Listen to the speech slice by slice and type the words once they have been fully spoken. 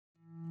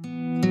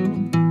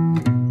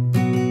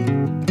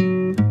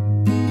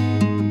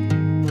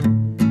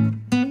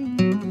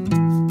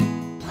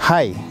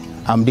Hi,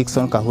 I'm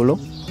Dixon Kahulo.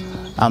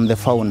 I'm the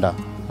founder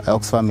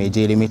of OXfarm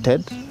AG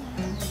Limited,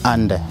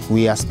 and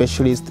we are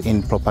specialists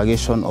in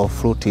propagation of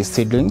fruit tree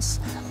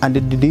seedlings. And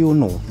did you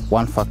know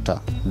one factor,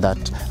 that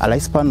a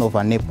lifespan of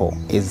an apple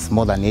is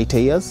more than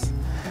 80 years?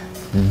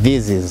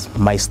 This is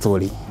my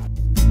story.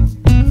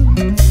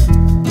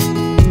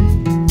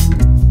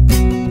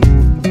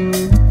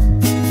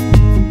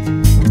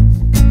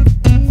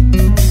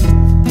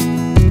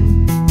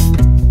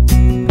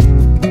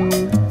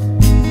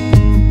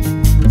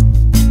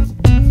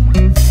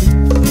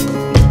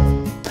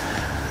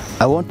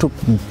 I want to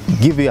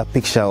give you a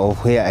picture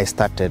of where I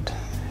started.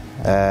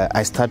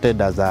 I started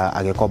as a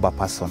Agekoba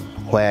person,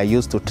 where I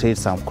used to trade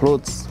some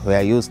clothes, where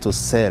I used to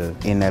sell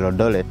in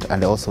Eldoret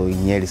and also in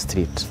Nyeri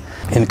Street,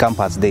 in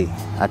Campus Day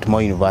at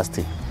Moi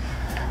University.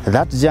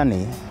 That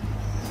journey,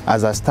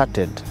 as I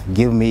started,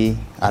 gave me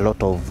a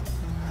lot of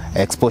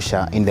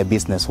exposure in the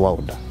business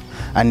world.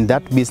 And in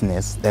that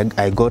business,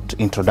 I got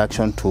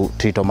introduction to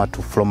tree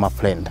tomato from a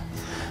friend.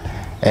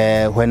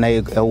 When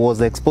I was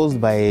exposed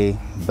by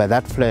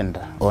that friend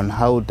on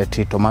how the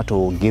tree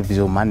tomato gives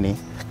you money,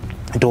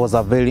 it was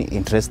a very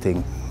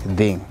interesting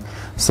thing.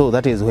 So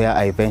that is where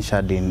I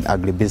ventured in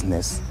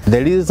agribusiness.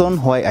 The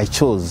reason why I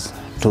chose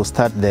to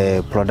start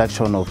the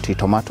production of tree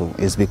tomato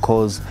is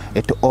because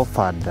it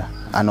offered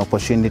an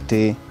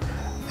opportunity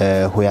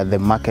where the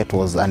market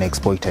was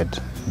unexploited.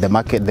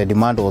 The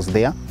demand was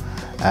there.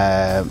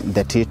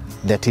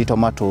 The tree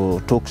tomato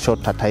took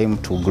shorter time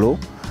to grow.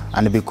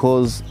 And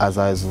because as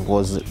I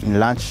was in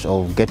launch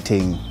of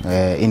getting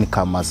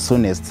income as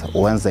soon as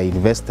once I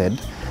invested,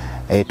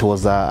 it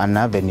was an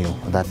avenue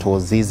that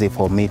was easy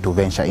for me to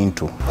venture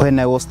into. When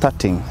I was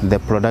starting the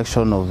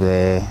production of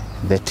the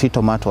tree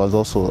tomatoes,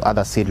 also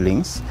other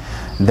seedlings,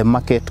 the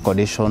market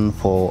condition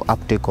for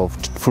uptake of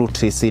fruit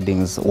tree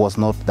seedlings was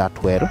not that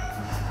well,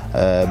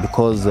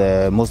 because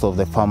most of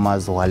the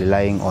farmers were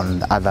relying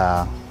on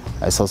other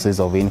sources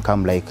of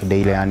income like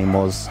dairy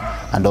animals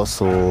and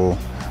also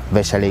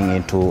venturing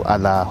into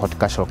other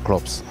horticultural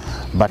crops.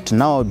 But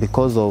now,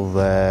 because of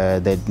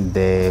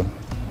the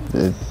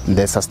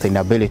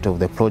sustainability of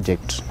the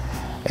project,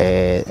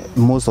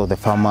 most of the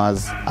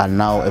farmers are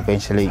now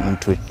eventually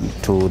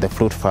into the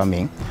fruit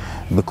farming,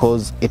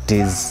 because it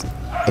is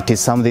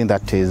something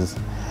that is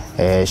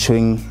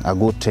showing a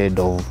good trade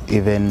of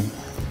even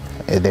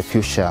the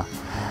future.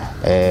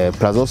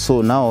 Plus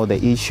also now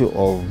the issue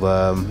of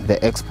the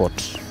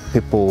export.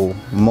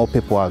 More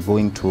people are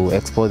going to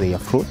export their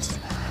fruits.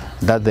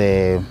 That's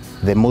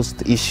the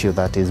most issue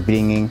that is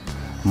bringing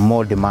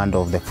more demand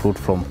of the fruit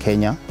from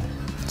Kenya,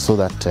 so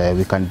that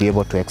we can be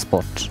able to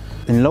export.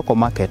 In local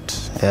market,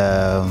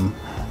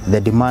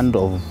 the demand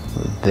of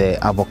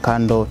the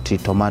avocado, tree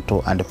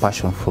tomato and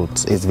passion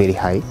fruits is very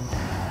high,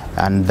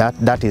 and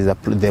that is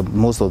the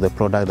most of the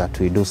product that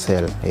we do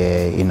sell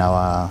in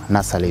our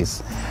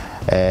nurseries.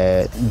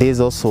 This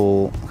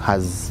also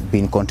has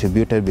been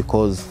contributed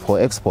because for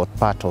export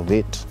part of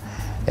it,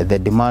 the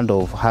demand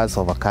of Hass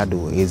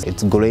avocado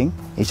it's growing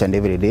each and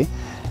every day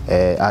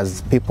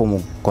as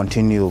people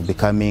continue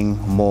becoming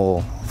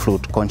more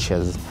fruit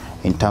conscious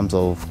in terms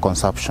of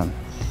consumption.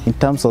 In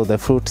terms of the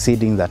fruit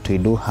seeding that we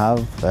do have,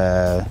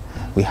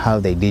 we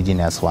have the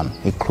indigenous one,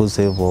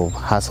 inclusive of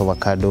Hass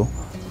avocado,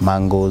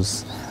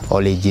 mangoes,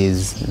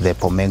 oranges, the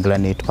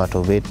pomegranate part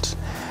of it,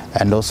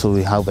 and also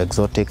we have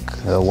exotic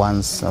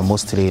ones,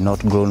 mostly not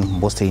grown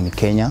mostly in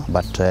Kenya,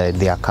 but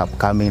they are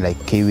coming,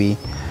 like kiwi.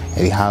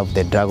 We have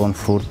the dragon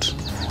fruit,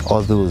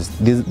 all those,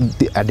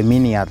 and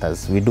many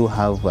others. We do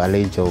have a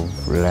range of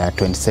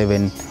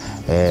 27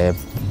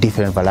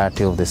 different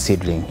varieties of the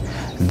seedling.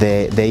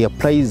 Their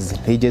price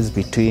ranges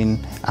between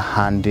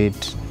 100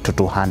 to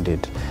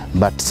 200,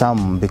 but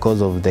some,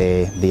 because of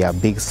their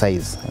big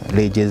size,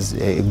 ranges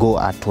go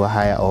at to a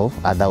higher of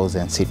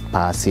 1,000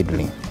 per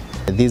seedling.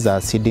 These are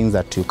seedlings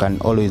that you can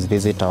always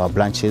visit our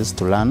branches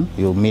to learn.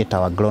 You meet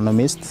our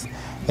agronomists.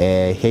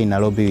 Here in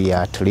Nairobi we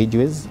are at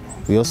Ridgeways.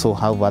 We also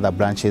have other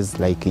branches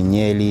like in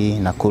Nyeri,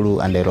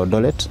 Nakuru and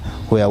Eldoret,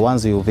 where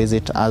once you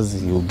visit us,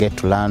 you get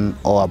to learn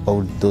all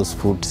about those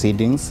fruit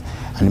seedlings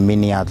and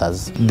many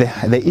others.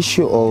 The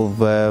issue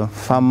of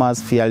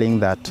farmers fearing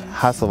that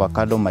Hass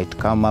avocado might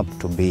come up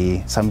to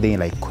be something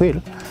like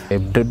quail, I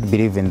don't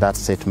believe in that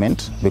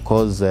statement,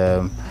 because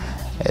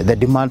the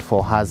demand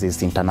for Hass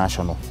is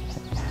international.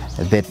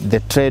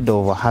 The trade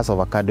of Hass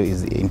avocado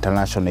is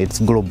international, it's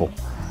global.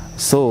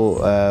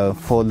 So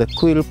for the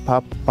quail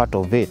part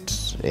of it,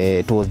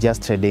 it was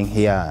just trading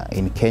here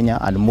in Kenya,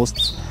 and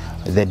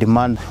the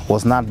demand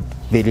was not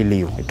very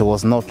low. It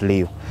was not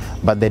low,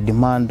 but the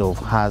demand of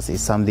Hass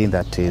is something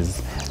that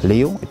is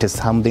low. It is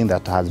something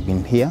that has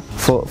been here.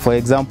 For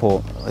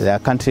example, a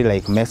country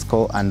like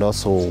Mexico and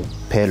also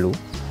Peru,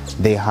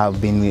 they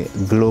have been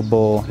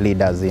global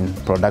leaders in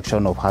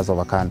production of Hass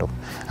avocado,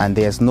 and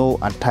there's no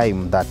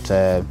time that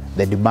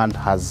the demand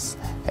has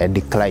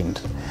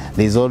declined.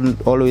 There's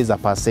always a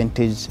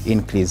percentage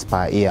increase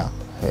per year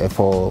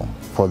for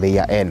the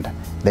year end.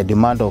 The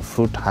demand of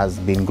fruit has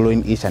been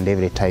growing each and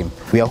every time.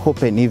 We are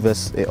hoping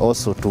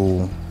also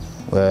to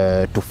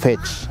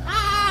fetch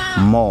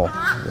more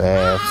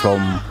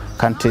from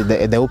countries,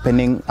 the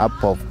opening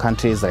up of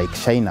countries like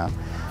China,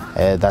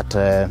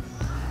 that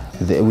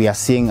we are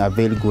seeing a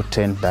very good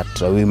trend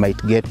that we might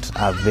get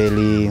a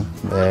very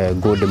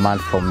good demand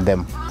from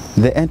them.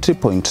 The entry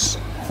point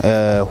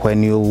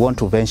when you want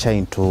to venture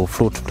into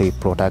fruit tree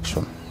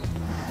production,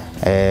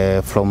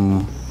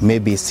 from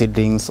maybe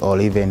seedlings or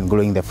even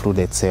growing the fruit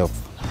itself,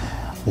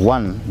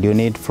 one, you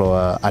need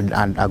for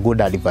a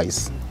good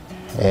advice,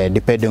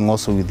 depending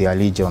also with the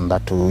region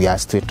that we are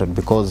situated,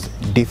 because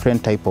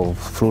different type of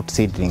fruit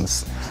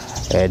seedlings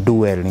do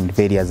well in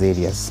various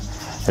areas.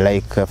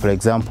 Like for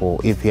example,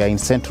 if you are in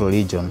central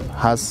region,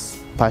 has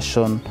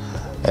passion,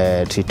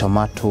 tree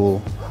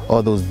tomato,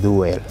 all those do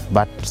well,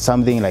 but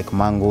something like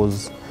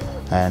mangoes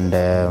and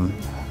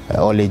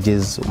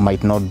oranges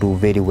might not do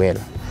very well.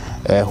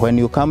 When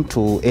you come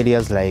to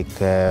areas like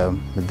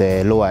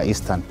the lower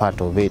eastern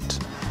part of it,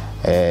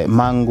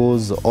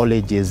 mangoes,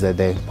 oranges,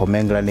 the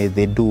pomegranate,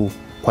 they do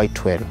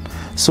quite well.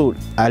 So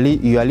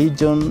your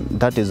region,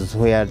 that is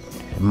where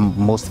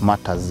most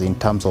matters in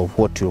terms of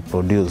what you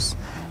produce.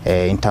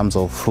 In terms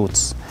of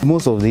fruits,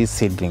 most of these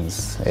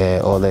seedlings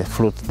or the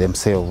fruits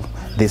themselves,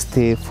 they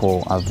stay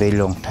for a very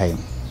long time.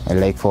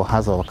 Like for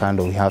us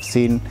avocado, we have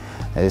seen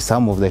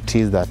some of the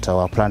trees that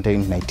were planted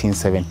in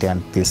 1970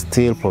 and they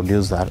still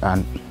produce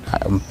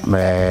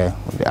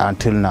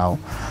until now.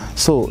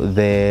 So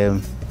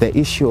the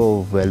issue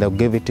of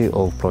longevity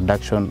of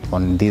production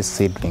on these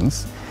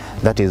seedlings,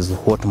 that is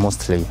what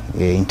mostly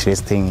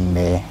interesting in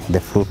the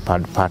fruit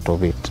part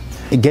of it.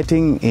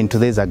 Getting into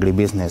this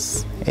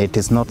agribusiness, it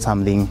is not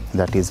something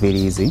that is very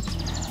easy.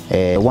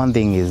 One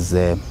thing is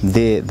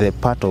the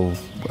part of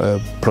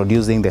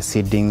producing the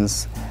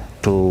seedlings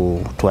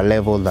to a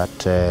level that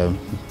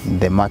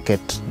the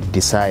market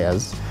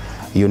desires.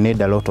 You need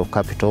a lot of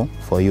capital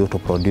for you to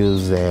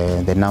produce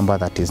the number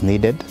that is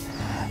needed.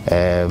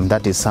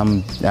 That is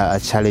a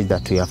challenge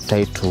that we have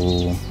tried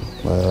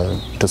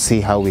to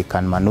see how we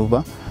can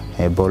maneuver,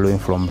 borrowing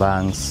from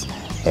banks,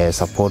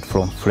 support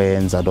from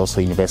friends and also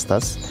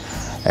investors.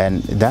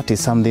 And that is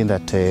something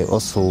that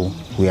also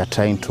we are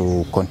trying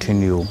to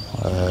continue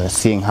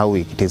seeing how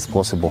it is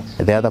possible.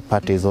 The other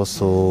part is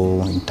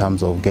also in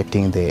terms of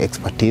getting the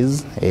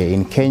expertise.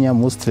 In Kenya,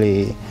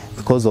 mostly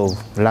because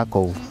of lack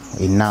of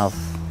enough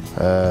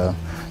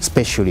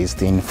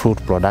specialists in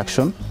fruit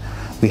production,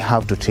 we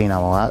have to train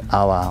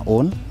our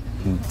own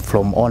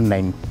from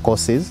online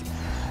courses.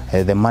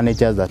 The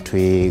managers that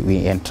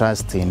we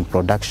entrust in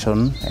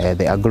production,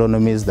 the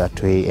agronomists that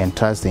we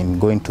entrust in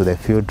going to the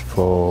field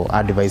for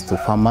advice to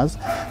farmers,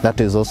 that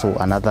is also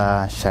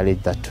another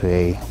challenge that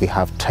we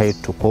have tried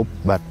to cope.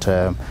 But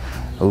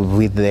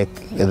with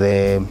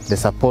the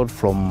support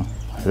from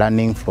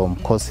learning from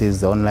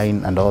courses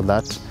online and all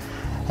that,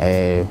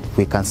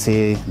 we can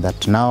say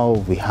that now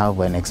we have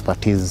an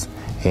expertise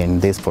in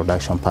this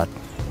production part.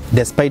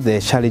 Despite the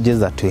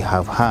challenges that we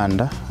have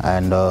had,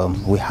 and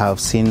we have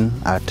seen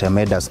a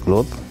tremendous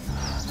growth,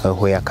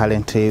 where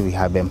currently we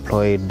have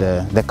employed,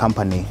 the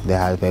company, they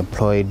have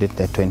employed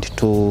the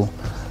 22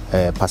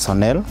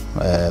 personnel,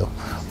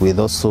 with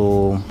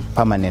also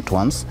permanent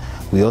ones.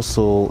 We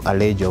also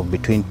allege of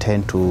between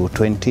 10 to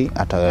 20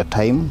 at a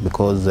time,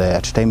 because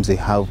at times we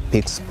have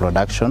peaks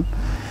production.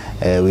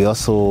 We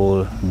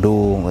also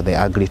do the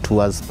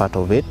agri-tours part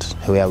of it,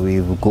 where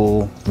we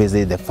go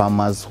visit the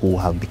farmers who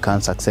have become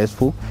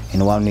successful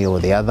in one way or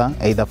the other,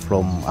 either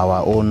from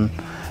our own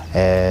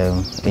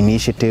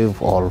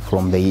initiative or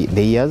from the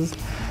years.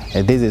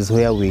 This is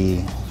where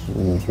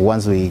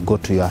once we go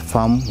to your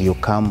farm, you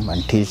come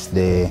and teach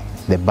the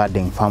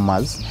budding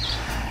farmers.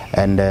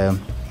 And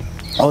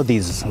all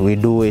these, we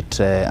do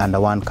it under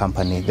one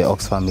company, the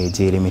OXfarm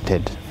AG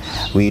Limited.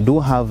 We do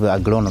have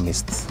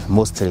agronomists,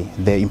 mostly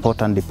the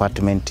important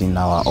department in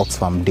our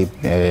OXfarm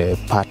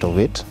part of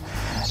it.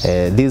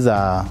 These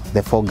are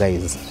the 4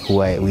 guys who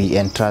we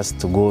entrust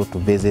to go to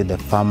visit the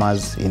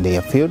farmers in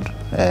their field.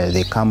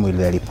 They come with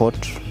a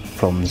report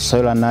from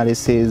soil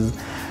analysis,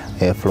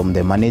 from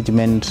the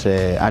management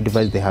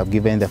advice they have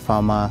given the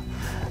farmer,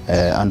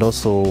 and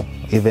also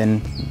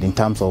even in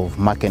terms of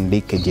market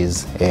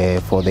leakages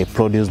for the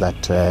produce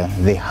that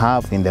they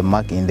have in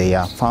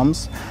their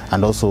farms,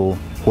 and also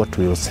what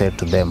we will say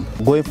to them.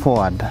 Going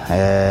forward,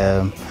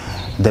 the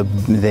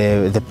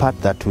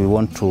part that we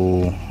want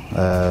to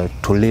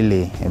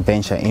really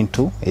venture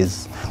into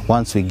is,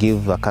 once we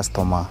give a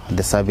customer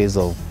the service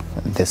of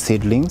the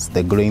seedlings,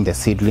 growing the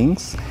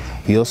seedlings,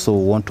 we also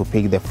want to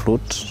pick the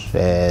fruit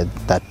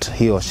that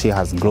he or she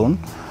has grown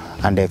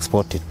and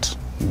export it.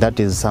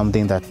 That is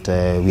something that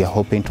we are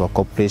hoping to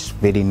accomplish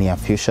very near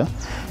future.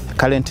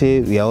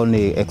 Currently, we are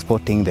only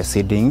exporting the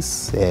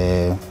seedlings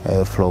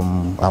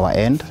from our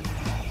end.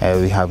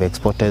 We have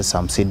exported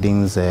some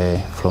seedlings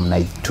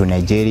to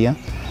Nigeria,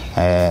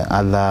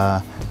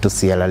 other to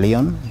Sierra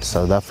Leone,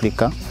 South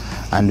Africa,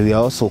 and we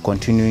are also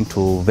continuing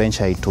to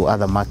venture into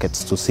other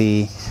markets to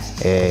see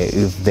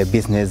if the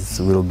business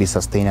will be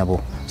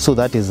sustainable. So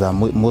that is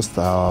most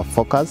our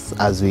focus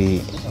as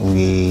we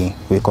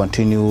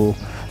continue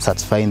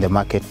satisfying the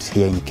market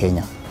here in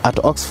Kenya. At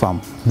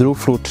OXfarm, through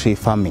fruit tree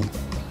farming,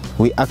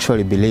 We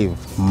actually believe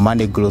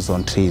money grows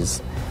on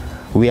trees.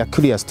 We are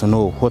curious to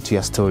know what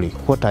your story.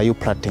 What are you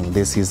planting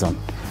this season?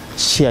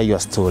 Share your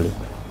story.